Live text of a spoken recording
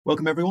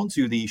Welcome everyone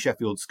to the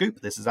Sheffield Scoop.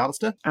 This is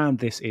Alistair. And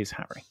this is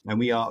Harry. And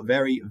we are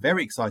very,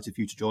 very excited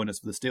for you to join us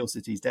for the Steel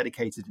City's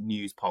dedicated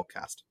news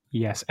podcast.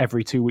 Yes,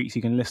 every 2 weeks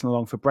you can listen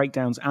along for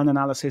breakdowns and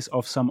analysis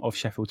of some of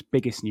Sheffield's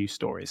biggest news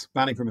stories.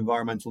 Spanning from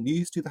environmental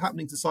news to the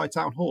happenings inside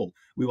Town Hall,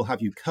 we will have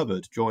you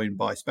covered, joined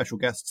by special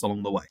guests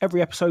along the way.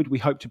 Every episode we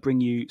hope to bring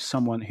you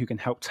someone who can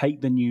help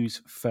take the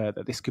news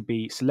further. This could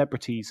be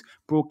celebrities,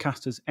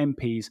 broadcasters,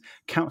 MPs,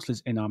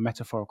 councillors in our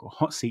metaphorical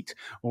hot seat,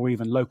 or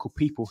even local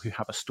people who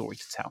have a story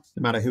to tell.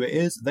 No matter who it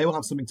is, they will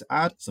have something to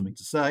add, something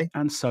to say.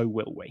 And so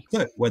will we.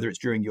 So, whether it's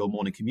during your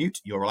morning commute,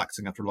 you're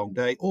relaxing after a long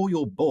day, or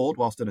you're bored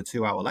whilst in a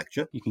 2-hour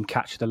lecture, you can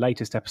catch the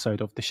latest episode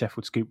of the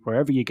Sheffield Scoop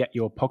wherever you get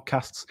your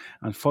podcasts,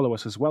 and follow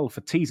us as well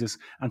for teasers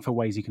and for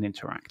ways you can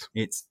interact.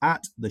 It's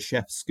at the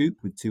Chef Scoop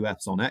with 2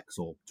 Fs on X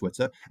or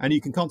Twitter, and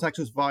you can contact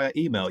us via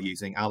email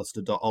using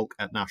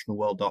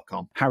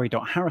alistair.ulk@nationalworld.com,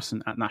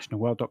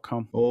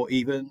 harry.harrison@nationalworld.com, or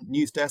even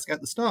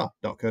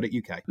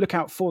newsdesk@thestar.co.uk. Look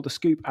out for the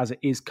Scoop as it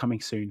is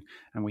coming soon,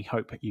 and we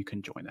hope you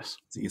can join us.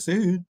 See you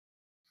soon.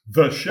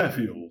 The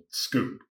Sheffield Scoop.